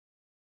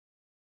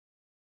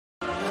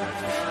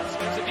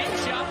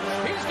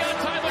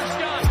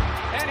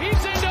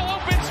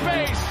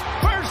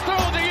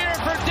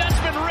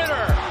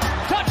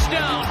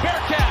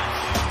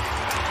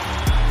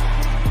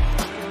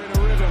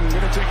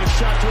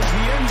towards the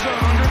end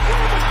zone.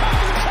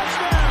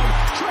 Touchdown!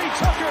 Trey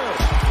Tucker!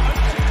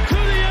 To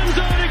the end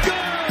zone it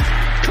goes!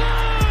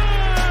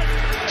 Caught!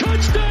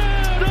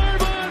 Touchdown!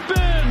 Armand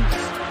Ben!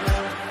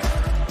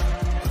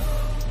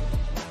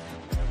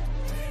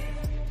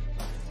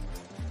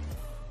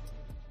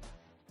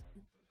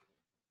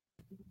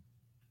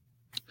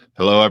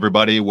 Hello,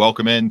 everybody.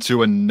 Welcome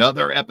into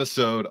another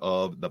episode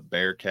of the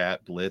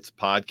Bearcat Blitz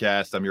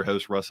podcast. I'm your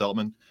host, Russ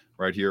Heltman,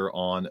 right here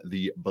on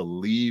the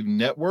Believe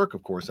Network.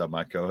 Of course, I have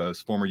my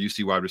co-host, former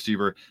UC wide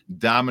receiver,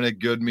 Dominic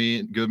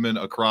Goodman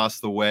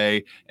across the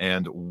way.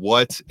 And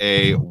what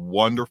a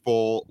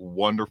wonderful,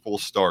 wonderful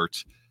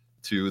start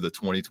to the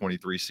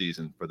 2023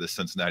 season for the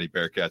Cincinnati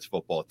Bearcats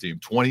football team.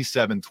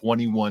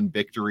 27-21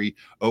 victory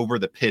over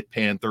the Pitt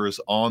Panthers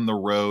on the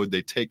road.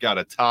 They take out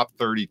a top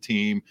 30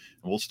 team.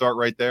 And we'll start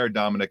right there,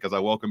 Dominic, as I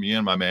welcome you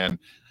in, my man.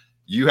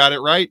 You had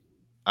it right.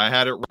 I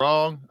had it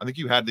wrong. I think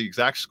you had the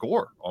exact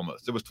score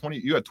almost. It was 20.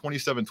 You had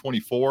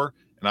 27-24,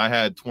 and I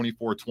had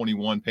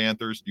 24-21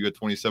 Panthers. You had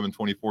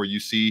 27-24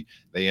 UC.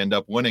 They end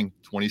up winning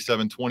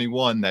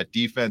 27-21. That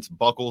defense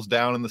buckles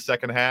down in the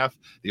second half.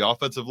 The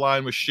offensive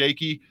line was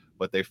shaky,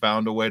 but they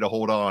found a way to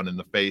hold on in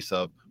the face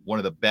of one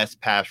of the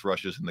best pass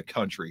rushes in the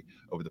country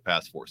over the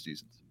past 4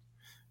 seasons.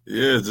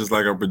 Yeah, just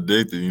like I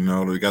predicted,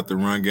 they got the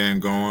run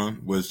game going,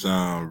 which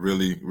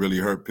really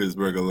hurt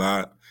Pittsburgh a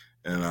lot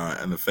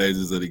and the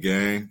phases of the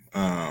game.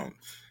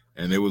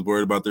 And they was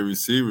worried about their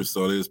receivers,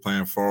 so they was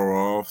playing far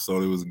off, so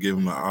they was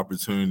giving them an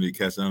opportunity to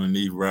catch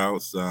underneath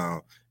routes,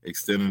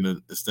 extending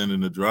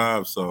the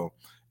drive. So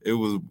it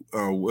was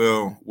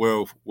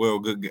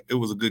good. It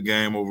was a good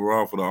game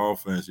overall for the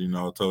offense.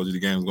 I told you the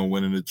game was going to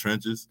win in the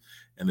trenches,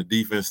 and the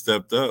defense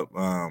stepped up,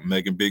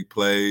 making big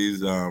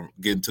plays,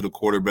 getting to the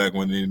quarterback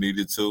when they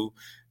needed to,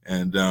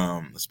 and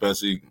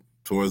especially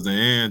towards the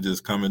end,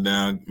 just coming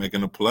down,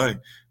 making a play.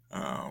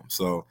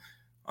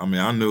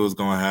 I knew it was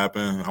going to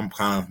happen. I'm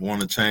kind of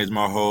want to change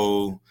my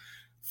whole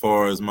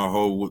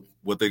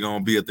what they're going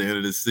to be at the end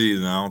of the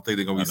season. I don't think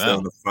they're going to be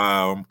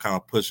 7-5. I'm kind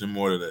of pushing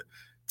more to the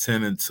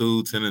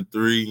 10-2,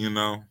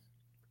 10-3,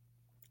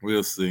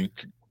 We'll see.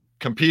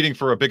 Competing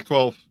for a Big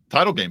 12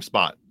 title game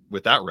spot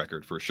with that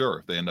record for sure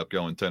if they end up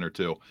going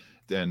 10-2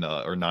 then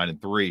or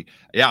 9-3.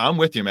 Yeah, I'm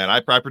with you, man. I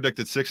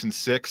predicted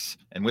 6-6,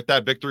 and with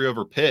that victory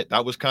over Pitt,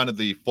 that was kind of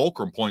the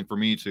fulcrum point for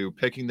me to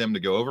picking them to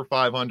go over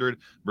 500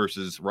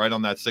 versus right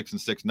on that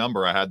 6-6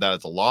 number. I had that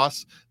as a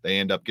loss. They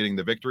end up getting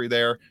the victory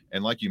there,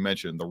 and like you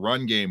mentioned, the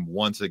run game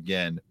once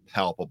again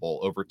palpable.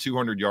 Over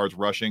 200 yards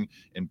rushing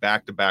in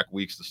back-to-back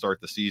weeks to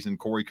start the season.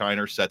 Corey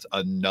Kiner sets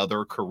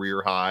another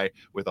career high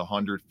with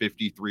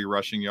 153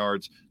 rushing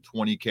yards,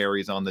 20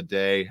 carries on the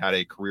day, had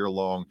a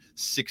career-long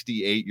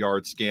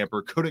 68-yard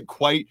scamper. Couldn't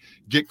quite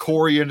get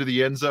Corey into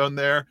the end zone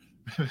there.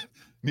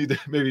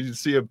 Maybe to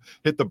see him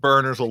hit the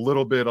burners a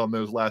little bit on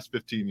those last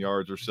 15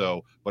 yards or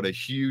so, but a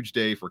huge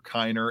day for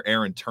Kiner.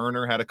 Aaron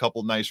Turner had a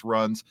couple nice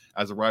runs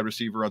as a wide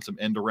receiver on some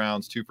end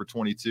arounds, 2 for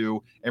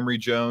 22. Emory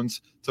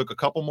Jones took a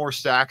couple more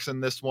sacks in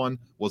this one,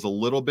 was a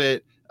little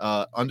bit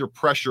under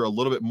pressure a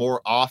little bit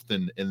more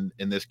often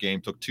in this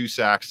game, took 2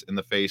 sacks in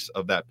the face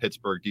of that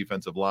Pittsburgh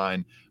defensive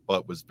line,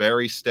 but was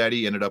very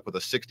steady, ended up with a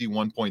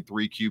 61.3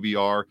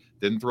 QBR,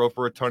 didn't throw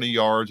for a ton of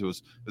yards. It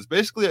was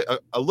basically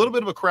a little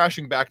bit of a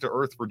crashing back to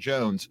earth for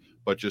Jones,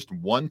 but just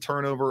 1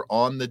 turnover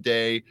on the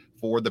day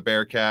for the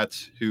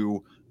Bearcats,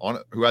 who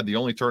had the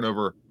only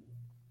turnover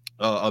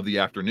of the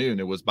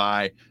afternoon. It was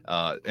by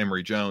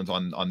Emory Jones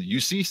on the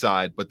UC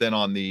side, but then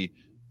on the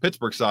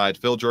Pittsburgh side,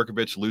 Phil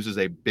Jerkovich loses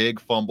a big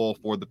fumble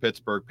for the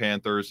Pittsburgh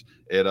Panthers.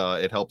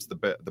 It helps the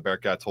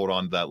Bearcats hold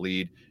on to that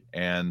lead,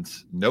 and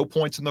no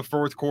points in the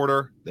fourth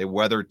quarter. They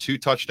weathered 2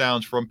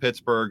 touchdowns from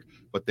Pittsburgh,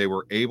 but they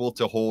were able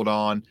to hold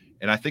on,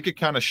 and I think it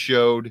kind of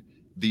showed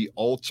the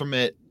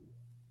ultimate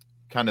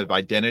kind of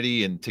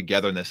identity and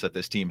togetherness that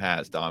this team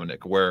has,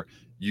 Dominic, where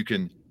you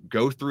can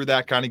go through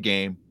that kind of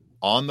game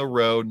on the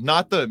road,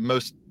 not the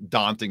most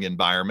daunting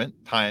environment.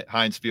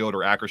 Heinz Field or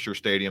Acrisure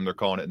Stadium, they're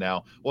calling it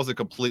now, wasn't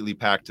completely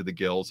packed to the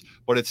gills,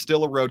 but it's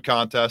still a road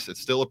contest. It's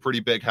still a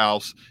pretty big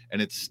house,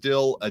 and it's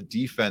still a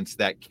defense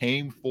that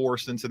came for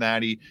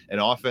Cincinnati, an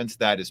offense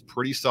that is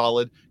pretty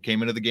solid,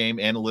 came into the game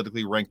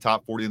analytically ranked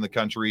top 40 in the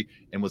country,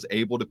 and was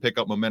able to pick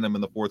up momentum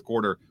in the fourth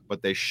quarter,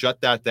 but they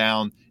shut that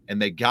down,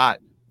 and they got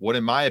what,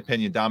 in my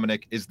opinion,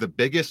 Dominic, is the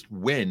biggest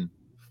win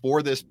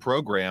for this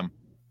program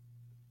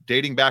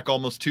dating back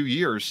almost 2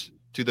 years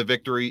to the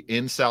victory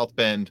in South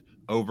Bend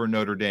over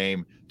Notre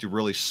Dame to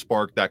really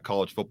spark that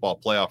college football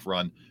playoff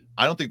run.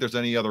 I don't think there's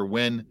any other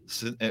win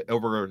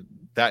over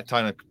that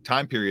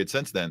time period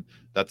since then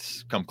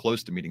that's come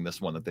close to meeting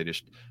this one that they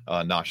just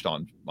notched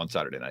on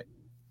Saturday night.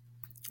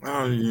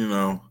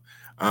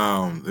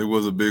 It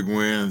was a big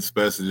win,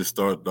 especially to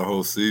start the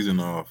whole season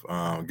off.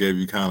 Gave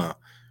you kind of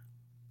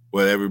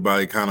what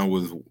everybody kind of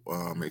was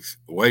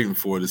waiting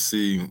for, to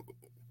see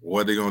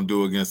what they're going to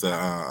do against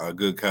a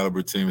good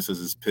caliber team such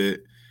as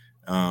Pitt,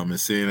 and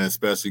seeing that,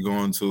 especially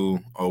going to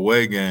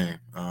away game.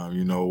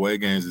 Away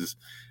games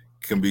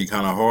can be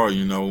kind of hard,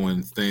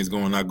 when things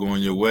not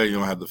going your way. You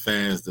don't have the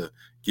fans to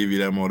give you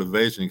that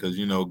motivation, because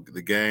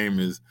the game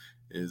is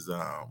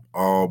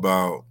all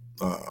about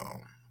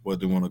what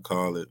do you want to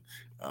call it?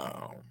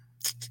 I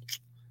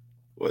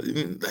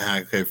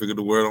can't figure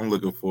the word I'm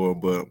looking for,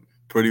 but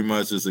pretty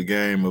much it's a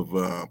game of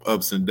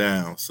ups and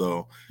downs.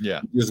 So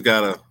yeah, you just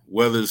gotta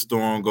weather the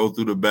storm, go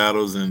through the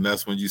battles, and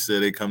that's when you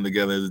said they come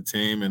together as a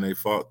team and they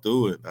fought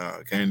through it,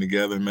 came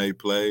together, made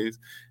plays,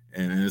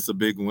 and it's a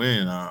big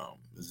win.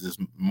 It's just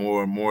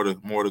more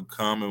to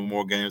come and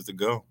more games to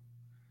go.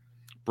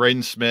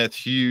 Braden Smith,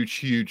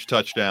 huge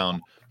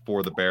touchdown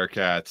for the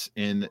Bearcats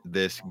in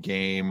this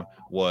game,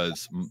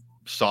 was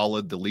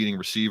solid. The leading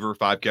receiver,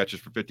 5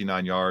 catches for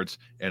 59 yards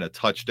and a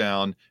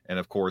touchdown. And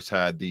of course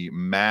had the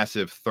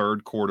massive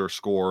third quarter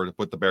score to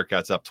put the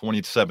Bearcats up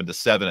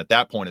 27-7. At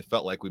that point, it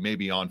felt like we may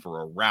be on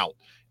for a rout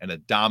and a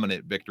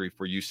dominant victory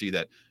for UC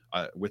that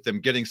with them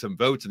getting some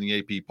votes in the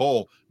AP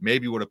poll,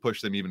 maybe would have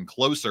pushed them even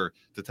closer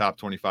to top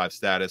 25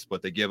 status,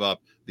 but they give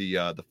up the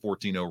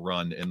 14-0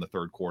 run in the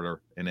third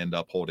quarter and end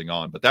up holding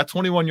on. But that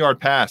 21-yard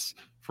pass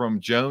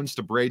from Jones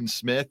to Braden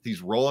Smith,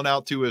 he's rolling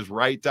out to his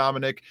right,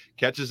 Dominic,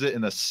 catches it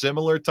in a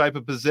similar type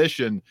of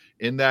position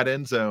in that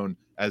end zone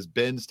as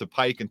Ben's to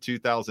Pike in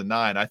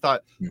 2009. I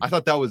thought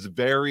that was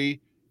very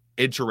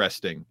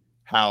interesting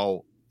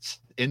how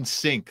in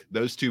sync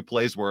those two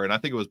plays were, and I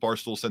think it was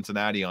Barstool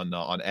Cincinnati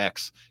on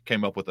X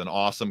came up with an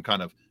awesome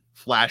kind of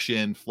flash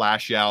in,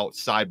 flash out,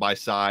 side by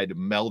side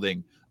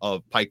melding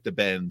of Pike to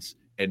Benz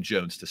and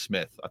Jones to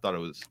Smith. I thought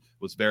it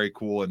was very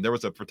cool, and there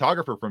was a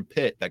photographer from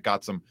Pitt that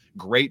got some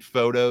great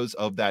photos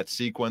of that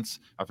sequence.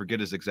 I forget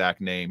his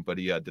exact name, but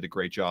he did a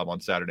great job on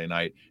Saturday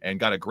night and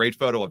got a great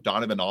photo of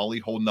Donovan Ollie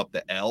holding up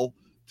the L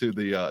to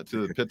the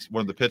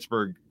one of the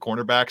Pittsburgh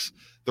cornerbacks.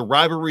 The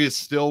rivalry is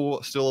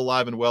still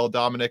alive and well,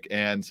 Dominic,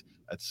 and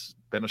it's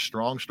been a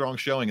strong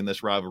showing in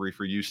this rivalry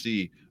for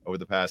UC over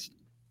the past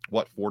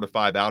 4 to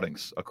 5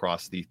 outings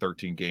across the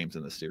 13 games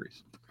in this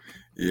series.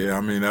 Yeah,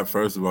 I mean,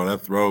 first of all,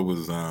 that throw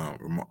was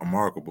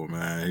remarkable,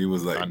 man. He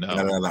was like got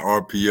out of the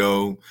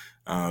RPO.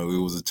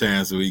 It was a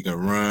chance where he can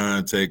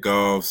run, take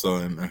off. So,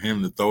 and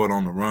him to throw it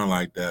on the run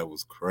like that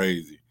was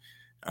crazy.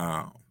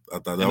 I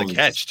thought that was the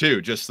catch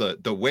too. Just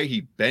the way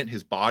he bent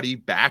his body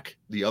back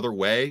the other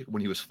way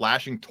when he was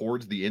flashing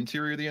towards the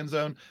interior of the end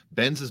zone,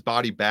 bends his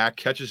body back,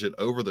 catches it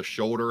over the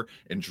shoulder,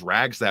 and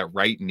drags that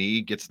right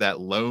knee, gets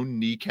that lone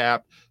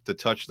kneecap to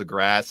touch the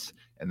grass.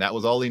 And that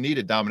was all he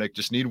needed, Dominic.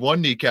 Just need one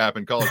kneecap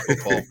in college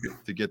football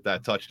to get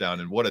that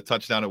touchdown. And what a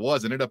touchdown it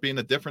was. It ended up being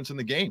the difference in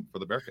the game for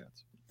the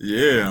Bearcats.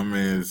 Yeah, I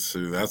mean,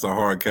 that's a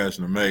hard catch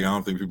to make. I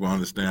don't think people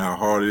understand how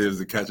hard it is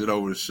to catch it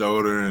over the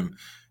shoulder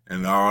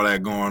and all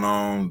that going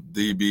on,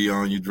 DB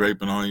on you,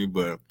 draping on you.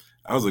 But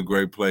that was a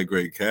great play,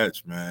 great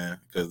catch, man.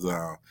 Because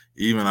I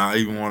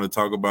even want to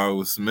talk about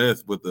with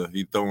Smith with I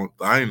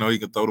didn't know he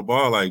could throw the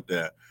ball like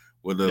that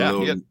with a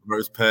little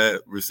first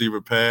receiver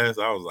pass.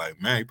 I was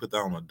like, man, he put that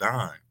on a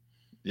dime.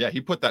 Yeah,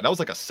 he put that. That was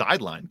like a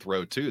sideline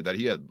throw too. That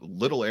he had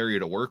little area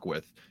to work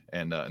with,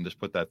 and just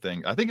put that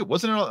thing. I think it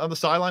wasn't on the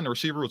sideline. The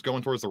receiver was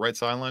going towards the right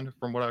sideline,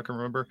 from what I can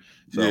remember.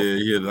 So, yeah,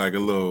 he had like a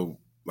little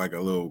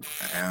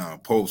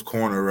post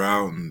corner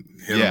route and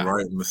hit him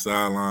right in the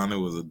sideline. It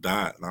was a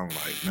dot. And I'm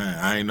like, man,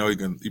 I didn't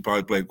know he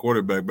probably played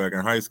quarterback back in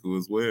high school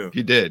as well.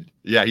 He did.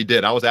 Yeah, he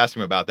did. I was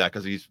asking him about that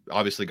because he's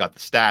obviously got the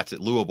stats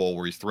at Louisville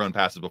where he's thrown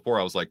passes before.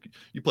 I was like,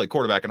 you played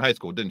quarterback in high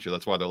school, didn't you?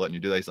 That's why they're letting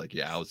you do that. He's like,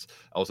 yeah, I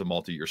was a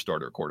multi-year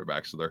starter at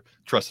quarterback. So they're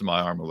trusting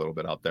my arm a little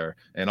bit out there.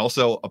 And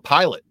also the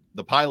pilot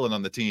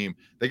on the team.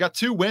 They got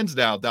 2 wins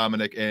now,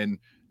 Dominic, and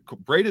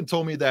Braden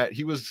told me that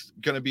he was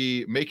going to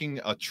be making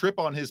a trip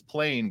on his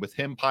plane with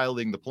him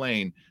piloting the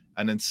plane,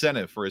 an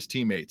incentive for his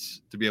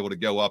teammates to be able to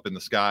go up in the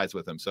skies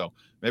with him. So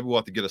maybe we'll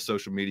have to get a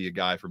social media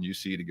guy from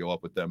UC to go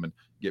up with them and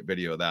get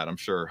video of that. I'm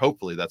sure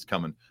hopefully that's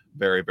coming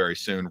very, very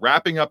soon.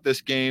 Wrapping up this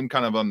game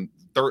kind of on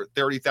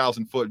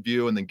 30,000 foot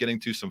view and then getting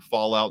to some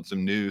fallout and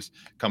some news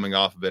coming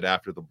off of it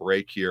after the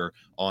break here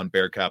on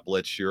Bearcat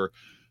Blitz. You're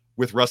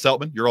with Russ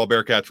Heltman, your All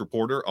Bearcats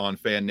reporter on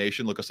Fan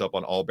Nation. Look us up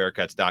on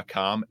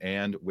allbearcats.com,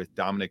 and with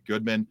Dominic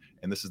Goodman.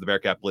 And this is the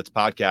Bearcat Blitz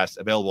podcast,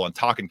 available on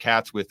Talking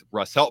Cats with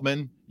Russ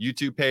Heltman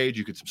YouTube page.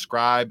 You can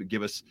subscribe,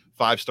 give us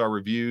 5-star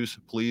reviews,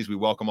 please. We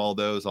welcome all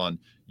those on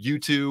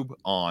YouTube,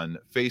 on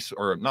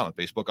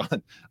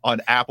Facebook,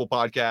 on Apple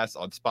Podcasts,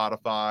 on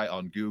Spotify,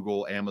 on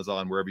Google,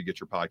 Amazon, wherever you get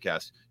your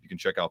podcasts. You can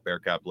check out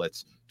Bearcat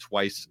Blitz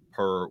twice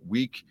per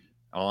week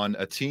on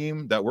a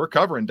team that we're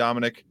covering,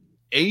 Dominic,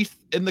 8th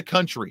in the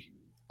country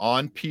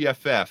on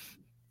PFF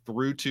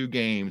through 2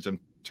 games in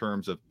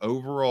terms of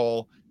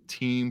overall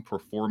team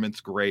performance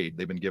grade.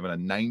 They've been given a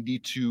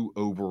 92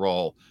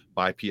 overall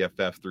by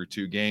PFF through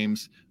 2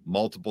 games.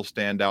 Multiple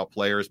standout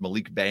players.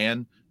 Malik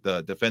Ban,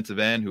 the defensive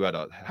end who had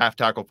a half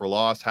tackle for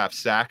loss, half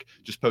sack,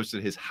 just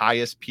posted his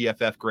highest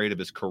PFF grade of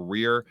his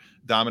career,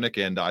 Dominic.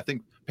 And I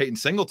think Peyton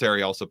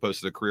Singletary also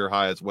posted a career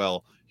high as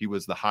well. He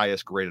was the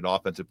highest graded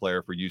offensive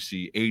player for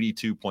UC,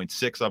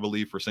 82.6, I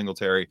believe, for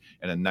Singletary,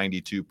 and a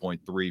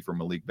 92.3 for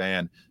Malik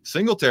Ban.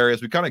 Singletary,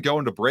 as we kind of go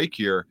into break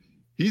here,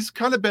 he's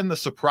kind of been the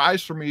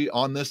surprise for me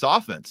on this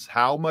offense,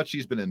 how much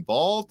he's been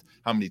involved,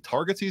 how many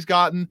targets he's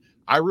gotten.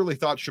 I really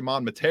thought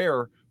Shimon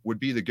Mater would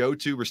be the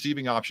go-to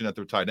receiving option at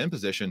their tight end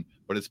position,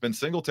 but it's been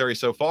Singletary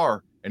so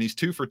far, and he's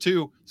 2 for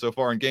 2 so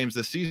far in games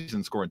this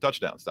season, scoring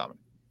touchdowns, Dominic.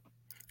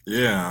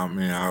 Yeah, I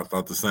mean, I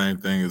thought the same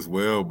thing as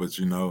well, but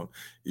we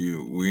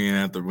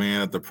ain't at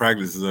the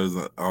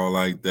practices all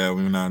like that.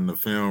 We're not in the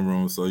film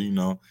room, so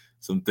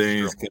some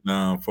things can,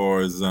 as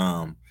far as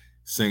it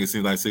seems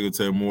like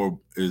Singletary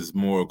is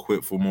more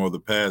equipped for more of the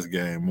pass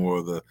game, more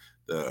of the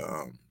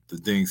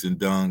dinks and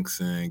dunks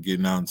and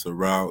getting out into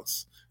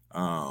routes.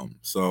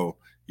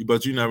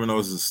 But you never know.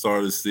 It's the start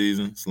of the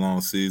season. It's a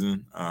long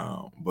season,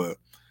 but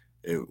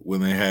when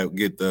they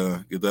get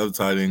the other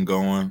tight end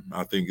going,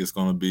 I think it's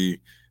going to be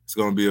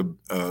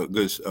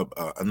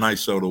a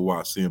nice show to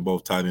watch, seeing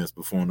both tight ends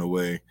perform the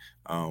way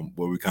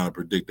where we kind of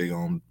predict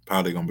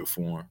how they're going to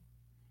perform.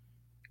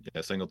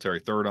 Yeah,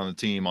 Singletary third on the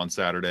team on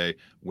Saturday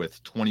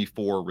with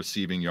 24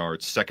 receiving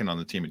yards, second on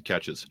the team in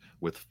catches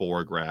with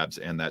 4 grabs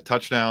and that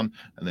touchdown.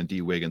 And then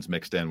D. Wiggins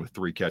mixed in with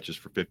 3 catches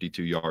for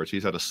 52 yards.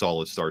 He's had a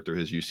solid start through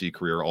his UC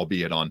career,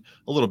 albeit on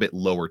a little bit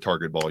lower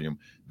target volume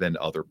than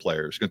other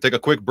players. Going to take a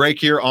quick break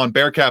here on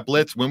Bearcat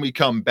Blitz. When we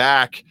come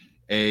back,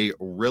 a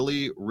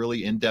really,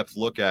 really in-depth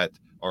look at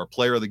our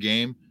player of the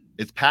game.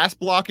 Is pass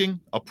blocking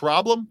a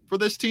problem for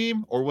this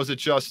team, or was it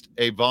just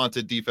a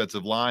vaunted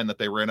defensive line that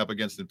they ran up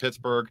against in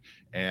Pittsburgh?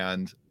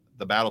 And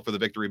the battle for the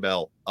victory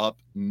bell up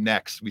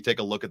next. We take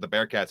a look at the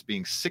Bearcats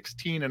being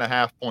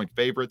 16.5-point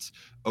favorites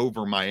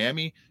over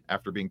Miami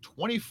after being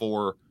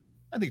 24 or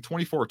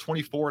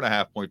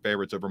 24.5-point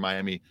favorites over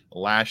Miami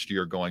last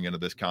year going into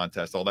this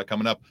contest. All that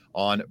coming up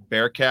on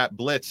Bearcat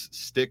Blitz.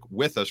 Stick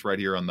with us right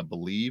here on the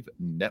Believe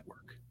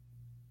Network.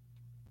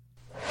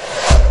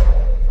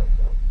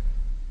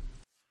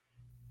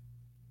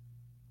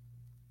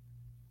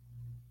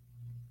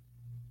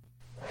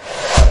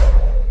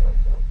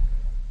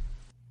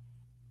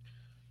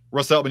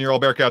 Russ Eltman, your All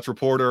Bearcats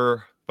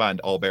reporter. Find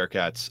All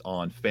Bearcats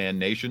on Fan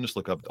Nation. Just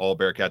look up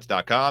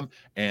allbearcats.com.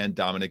 And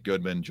Dominic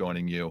Goodman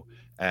joining you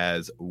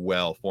as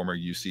well, former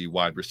UC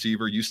wide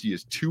receiver. UC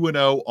is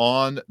 2-0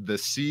 on the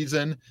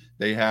season.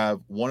 They have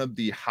one of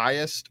the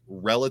highest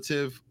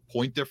relative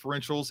point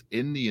differentials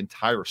in the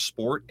entire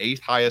sport,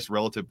 8th highest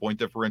relative point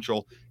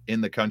differential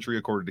in the country,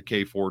 according to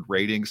K-Ford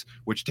Ratings,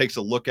 which takes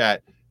a look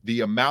at the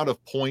amount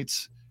of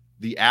points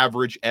the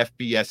average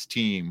FBS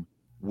team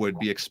would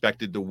be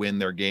expected to win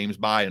their games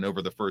by. And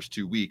over the first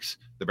 2 weeks,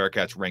 the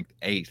Bearcats ranked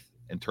 8th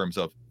in terms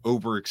of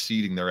over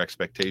exceeding their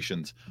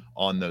expectations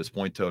on those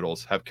point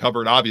totals. Have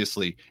covered,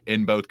 obviously,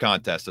 in both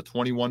contests. A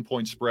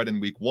 21-point spread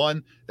in week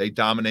 1. They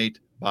dominate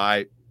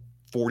by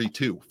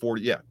 43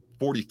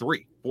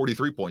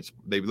 points.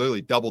 They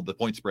literally doubled the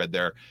point spread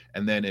there.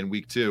 And then in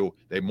week 2,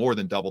 they more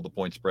than doubled the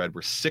point spread.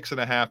 We're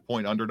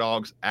 6.5-point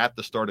underdogs at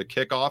the start of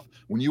kickoff.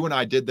 When you and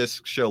I did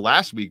this show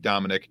last week,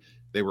 Dominic,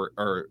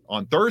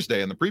 on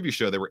Thursday in the previous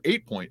show, they were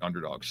 8-point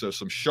underdogs. So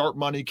some sharp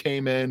money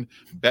came in,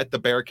 bet the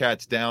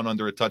Bearcats down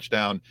under a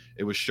touchdown.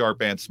 It was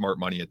sharp and smart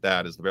money at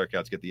that, as the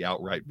Bearcats get the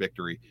outright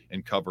victory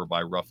and cover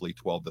by roughly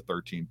 12 to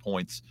 13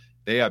 points.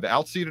 They have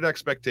outseeded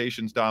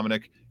expectations,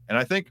 Dominic. And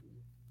I think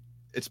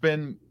it's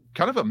been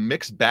kind of a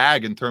mixed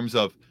bag in terms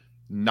of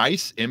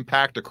nice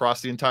impact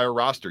across the entire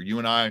roster. You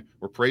and I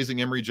were praising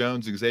Emory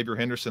Jones and Xavier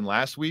Henderson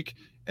last week.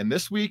 And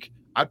this week,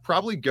 I'd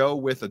probably go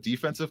with a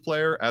defensive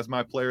player as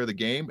my player of the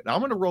game. And I'm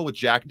going to roll with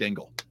Jack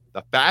Dingle,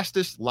 the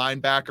fastest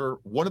linebacker,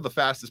 one of the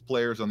fastest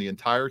players on the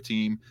entire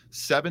team.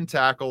 7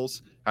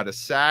 tackles, had a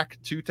sack,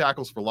 2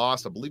 tackles for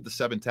loss. I believe the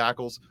 7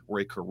 tackles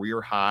were a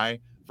career high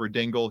for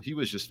Dingle. He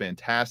was just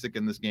fantastic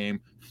in this game,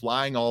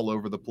 flying all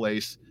over the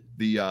place.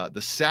 The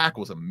sack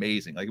was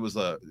amazing. Like, it was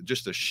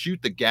just a shoot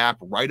the gap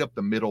right up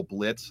the middle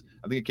blitz.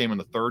 I think it came in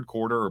the 3rd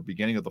quarter or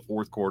beginning of the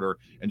 4th quarter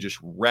and just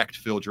wrecked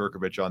Phil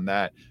Jurkovich on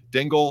that.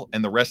 Dingle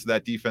and the rest of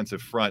that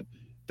defensive front,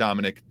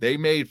 Dominic, they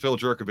made Phil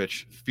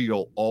Jurkovich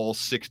feel all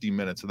 60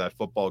 minutes of that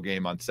football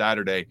game on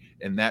Saturday.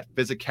 And that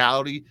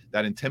physicality,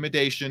 that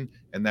intimidation,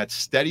 and that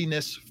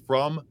steadiness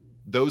from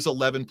those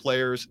 11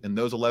 players and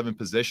those 11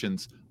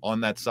 positions on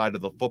that side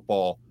of the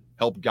football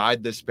helped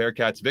guide this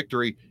Bearcats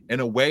victory in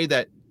a way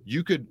that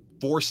you could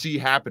foresee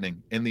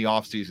happening in the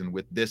offseason,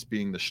 with this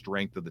being the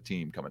strength of the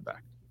team coming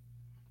back.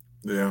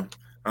 Yeah.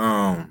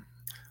 I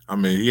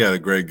mean, he had a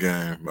great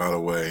game, by the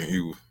way.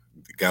 He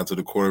got to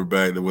the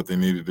quarterback, did what they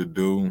needed to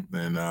do,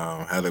 and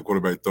had the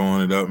quarterback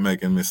throwing it up,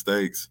 making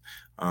mistakes.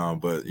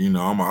 But, I'm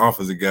an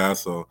offensive guy,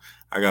 so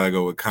I got to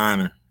go with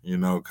Connor.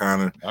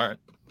 Connor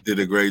did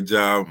a great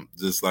job,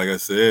 just like I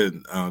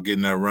said,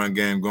 getting that run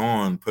game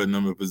going, putting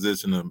them in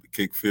position to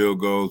kick field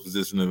goals,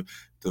 position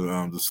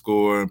to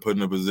score, and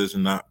putting in a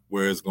position not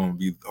where it's going to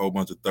be a whole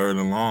bunch of 3rd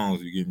and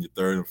longs. You're getting your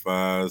 3rd and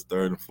 5s,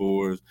 3rd and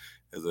 4s.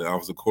 As an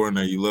offensive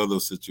coordinator, you love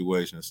those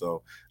situations.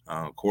 So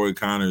Corey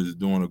Connor is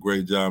doing a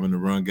great job in the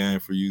run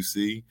game for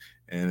UC,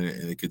 and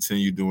to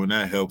continue doing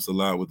that helps a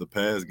lot with the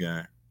pass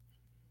game.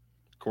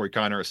 Corey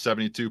Connor, a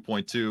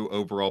 72.2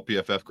 overall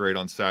PFF grade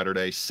on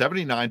Saturday,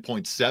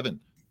 79.7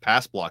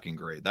 pass blocking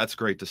grade. That's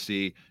great to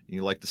see.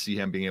 You like to see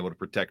him being able to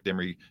protect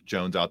Emory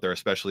Jones out there,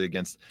 especially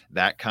against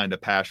that kind of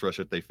pass rush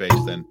that they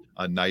faced. And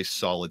a nice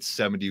solid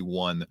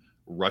 71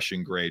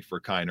 rushing grade for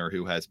Kiner,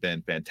 who has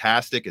been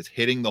fantastic, is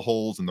hitting the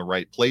holes in the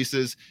right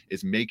places,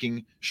 is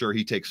making sure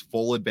he takes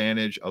full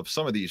advantage of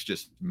some of these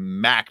just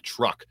Mack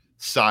truck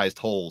sized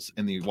holes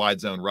in the wide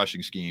zone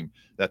rushing scheme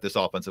that this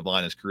offensive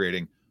line is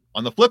creating.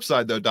 On the flip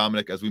side, though,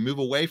 Dominic, as we move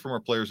away from our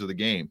players of the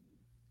game,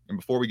 and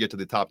before we get to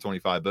the top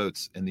 25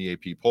 votes in the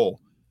AP poll,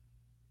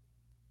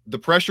 the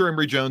pressure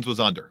Emory Jones was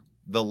under,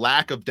 the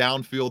lack of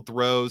downfield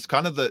throws,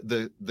 kind of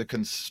the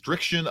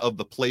constriction of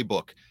the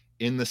playbook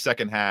in the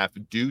second half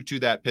due to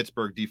that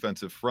Pittsburgh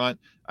defensive front.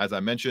 As I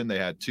mentioned, they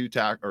had two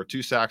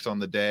sacks on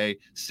the day,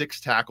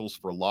 6 tackles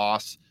for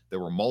loss. There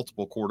were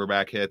multiple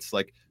quarterback hits.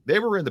 Like, they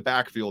were in the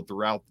backfield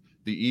throughout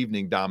the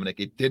evening, Dominic.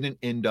 It didn't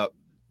end up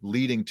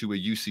leading to a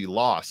UC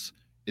loss.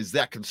 Is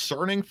that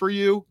concerning for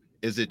you?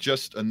 Is it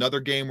just another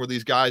game where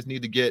these guys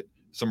need to get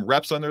some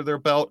reps under their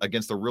belt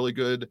against a really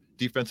good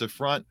defensive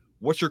front?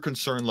 What's your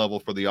concern level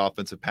for the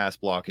offensive pass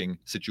blocking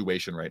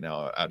situation right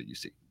now out of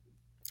UC?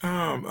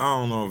 I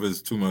don't know if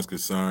it's too much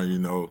concern.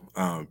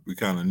 We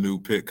kind of knew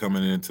Pitt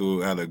coming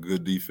into it, had a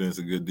good defense,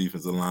 a good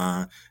defensive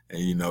line,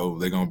 and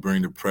they're gonna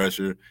bring the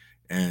pressure.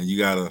 And you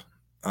gotta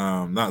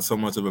not so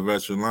much of a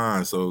veteran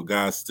line, so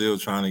guys still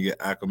trying to get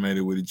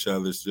acclimated with each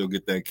other, still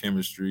get that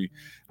chemistry,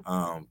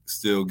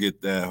 still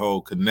get that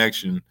whole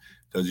connection.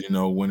 Because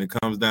when it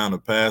comes down to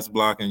pass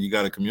blocking, you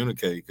got to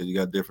communicate because you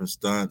got different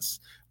stunts,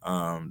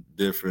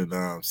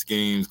 different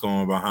schemes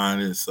going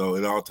behind it. So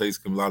it all takes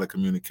a lot of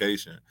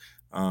communication.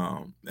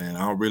 And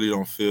I really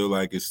don't feel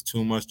like it's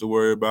too much to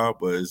worry about,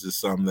 but it's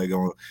just something they're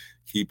gonna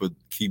keep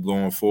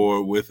going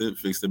forward with it,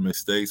 fix the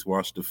mistakes,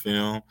 watch the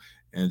film,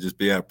 and just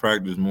be at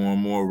practice more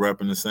and more,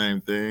 repping the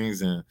same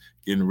things and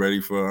getting ready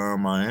for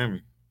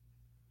Miami.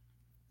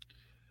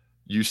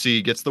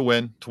 UC gets the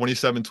win,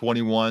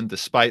 27-21,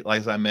 despite, like,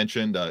 as I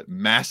mentioned, a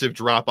massive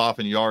drop-off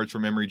in yards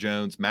from Emory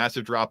Jones,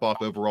 massive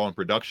drop-off overall in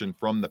production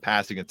from the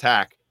passing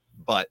attack.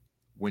 But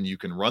when you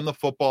can run the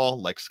football,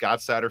 like Scott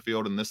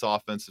Satterfield and this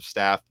offensive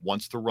staff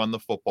wants to run the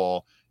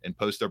football and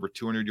post over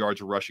 200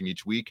 yards of rushing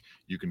each week,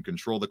 you can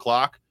control the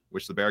clock,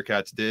 which the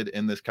Bearcats did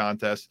in this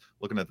contest.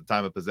 Looking at the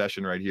time of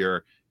possession right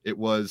here, it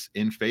was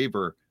in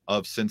favor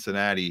of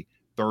Cincinnati,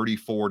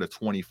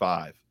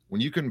 34-25. When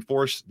you can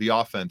force the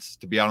offense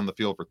to be out on the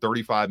field for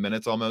 35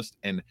 minutes almost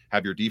and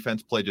have your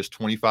defense play just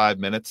 25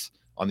 minutes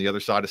on the other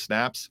side of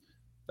snaps,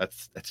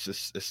 that's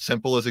just as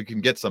simple as it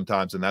can get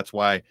sometimes. And that's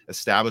why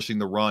establishing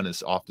the run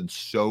is often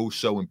so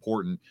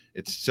important.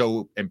 It's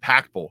so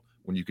impactful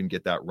when you can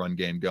get that run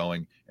game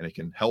going, and it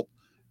can help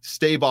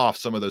stave off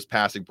some of those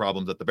passing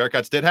problems that the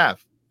Bearcats did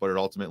have, but it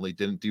ultimately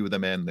didn't do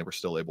them in. They were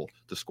still able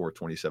to score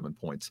 27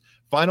 points.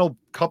 Final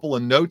couple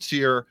of notes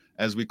here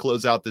as we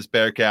close out this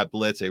Bearcat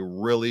Blitz. A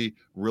really,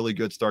 really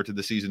good start to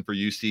the season for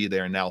UC. They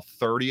are now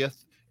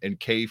 30th in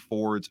K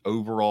Ford's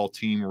overall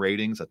team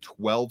ratings, a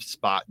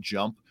 12-spot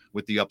jump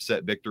with the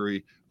upset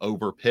victory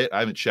over Pitt. I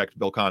haven't checked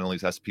Bill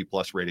Connolly's SP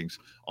Plus ratings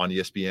on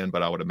ESPN,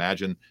 but I would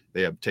imagine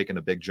they have taken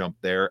a big jump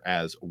there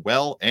as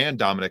well. And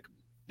Dominic,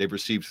 they've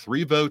received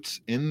 3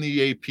 votes in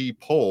the AP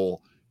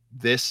poll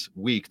this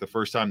week, the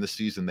first time this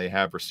season they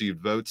have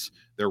received votes.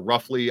 They're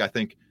roughly, I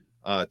think,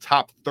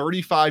 top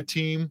 35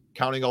 team,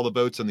 counting all the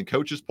votes in the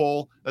coaches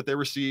poll that they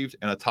received,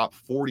 and a top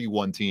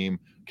 41 team,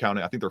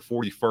 counting, I think they're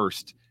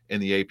 41st in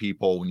the AP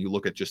poll when you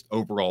look at just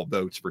overall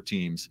votes for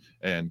teams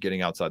and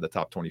getting outside the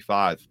top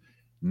 25.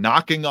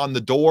 Knocking on the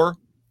door,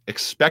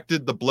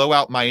 expected the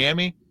blowout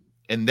Miami,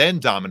 and then,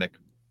 Dominic,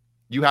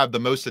 you have the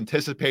most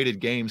anticipated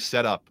game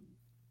set up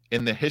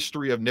in the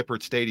history of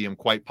Nippert Stadium,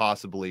 quite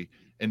possibly,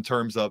 in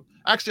terms of,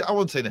 actually, I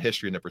wouldn't say the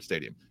history of Nippert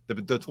Stadium. The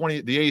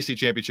AAC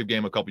championship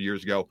game a couple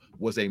years ago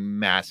was a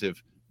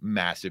massive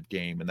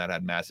game, and that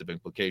had massive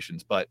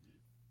implications. But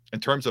in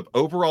terms of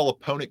overall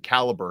opponent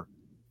caliber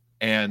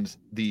and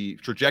the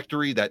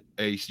trajectory that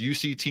a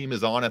UC team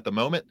is on at the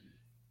moment,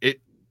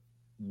 it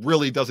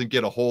really doesn't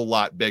get a whole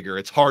lot bigger.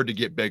 It's hard to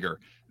get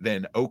bigger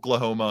than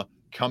Oklahoma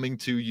coming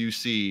to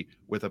UC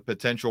with a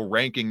potential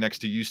ranking next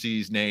to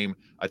UC's name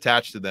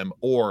attached to them,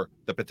 or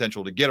the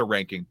potential to get a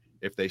ranking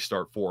if they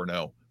start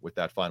 4-0 with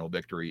that final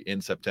victory in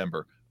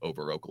September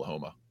over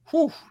Oklahoma.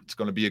 Whew, it's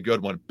going to be a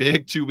good one.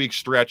 Big 2-week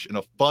stretch, and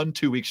a fun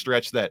 2-week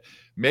stretch that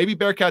maybe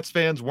Bearcats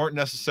fans weren't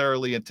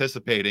necessarily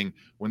anticipating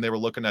when they were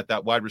looking at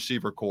that wide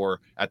receiver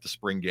core at the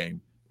spring game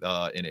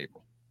in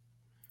April.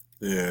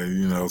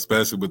 Yeah,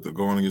 especially with the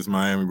going against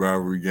Miami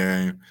rivalry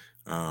game,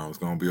 it's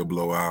going to be a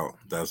blowout.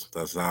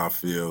 That's how I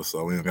feel.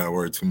 So we don't got to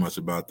worry too much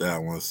about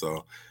that one.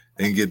 So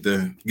they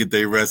can get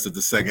their rest at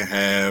the second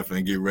half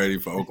and get ready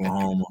for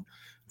Oklahoma.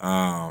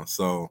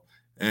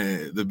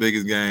 And the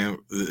biggest game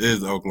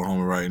is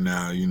Oklahoma right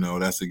now.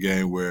 That's a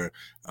game where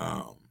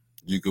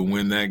you can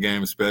win that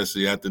game,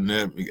 especially at the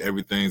NIP.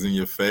 Everything's in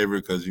your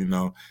favor because,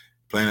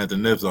 playing at the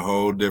NIP's a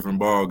whole different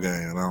ball game.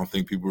 And I don't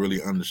think people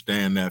really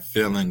understand that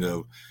feeling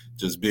of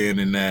just being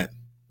in that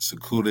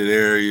secluded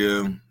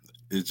area.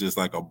 It's just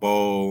like a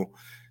bowl,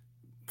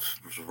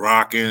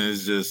 rocking.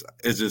 It's just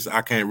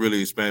I can't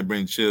really explain.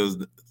 Bring chills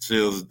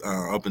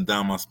up and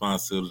down my spine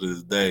still to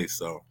this day.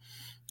 So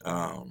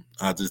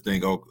I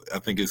think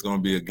it's going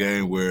to be a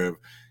game where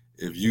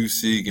if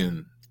UC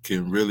can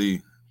can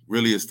really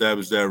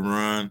establish that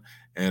run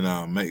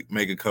and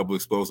make a couple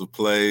explosive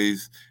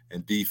plays,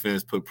 and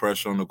defense put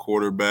pressure on the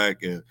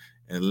quarterback and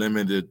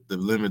limit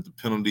the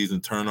penalties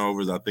and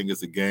turnovers, I think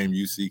it's a game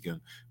UC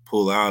can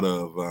pull out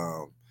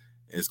of.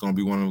 It's going to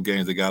be one of them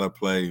games they got to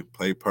play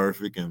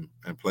perfect and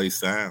play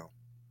sound.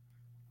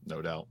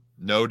 No doubt.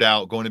 No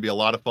doubt. Going to be a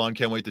lot of fun.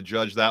 Can't wait to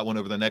judge that one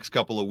over the next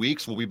couple of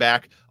weeks. We'll be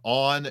back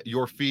on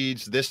your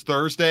feeds this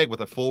Thursday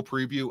with a full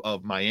preview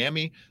of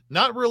Miami.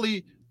 Not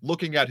really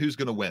looking at who's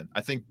going to win.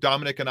 I think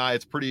Dominic and I,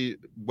 it's pretty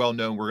well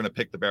known we're going to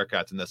pick the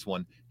Bearcats in this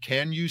one.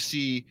 Can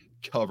UC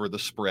cover the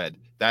spread?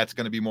 That's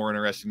going to be more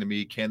interesting to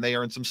me. Can they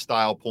earn some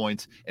style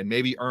points and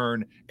maybe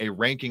earn a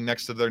ranking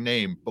next to their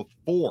name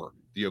before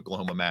the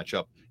Oklahoma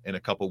matchup in a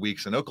couple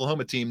weeks? An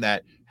Oklahoma team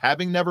that,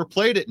 having never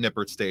played at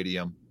Nippert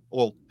Stadium,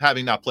 well,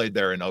 having not played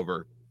there in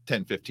over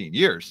 10, 15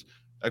 years.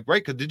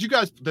 Right? Did you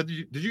guys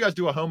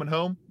do a home and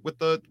home with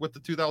the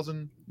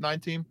 2009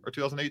 team or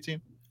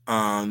 2018?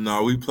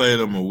 No, we played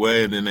them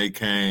away, and then they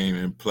came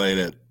and played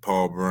at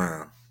Paul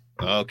Brown.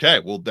 Okay,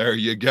 well, there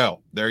you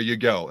go. There you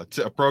go. It's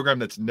a program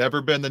that's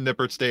never been to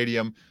Nippert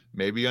Stadium,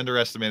 maybe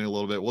underestimating a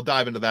little bit. We'll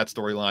dive into that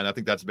storyline. I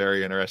think that's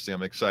very interesting.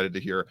 I'm excited to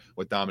hear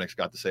what Dominic's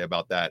got to say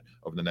about that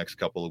over the next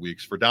couple of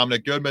weeks. For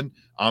Dominic Goodman,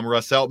 I'm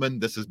Russ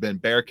Heltman. This has been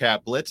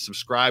Bearcat Blitz.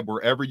 Subscribe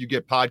wherever you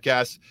get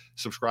podcasts.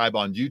 Subscribe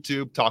on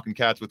YouTube, Talking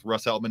Cats with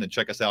Russ Heltman, and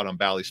check us out on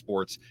Valley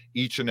Sports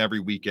each and every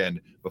weekend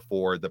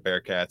before the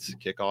Bearcats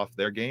kick off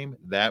their game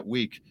that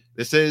week.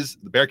 This is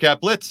the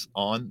Bearcat Blitz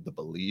on the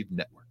Believe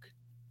Network.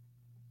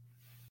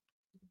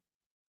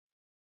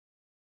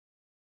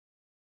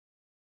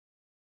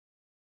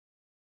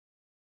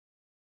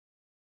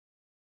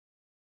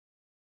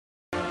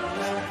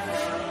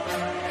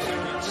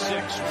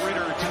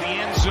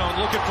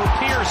 Looking for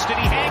Pierce. Did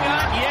he hang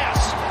on?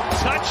 Yes.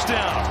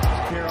 Touchdown.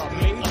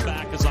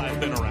 Back as I've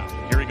been around.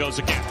 Here he goes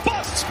again.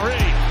 Busts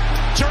free.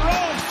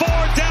 Jerome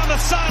Ford down the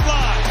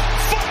sideline.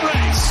 Foot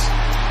race.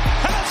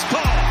 Pass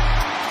ball.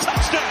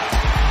 Touchdown.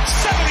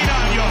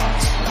 79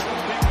 yards.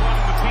 Big one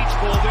in the Peach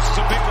Bowl. This is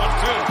a big one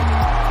too.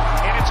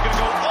 And it's going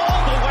to go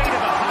all the way to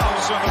the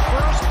house on the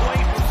first play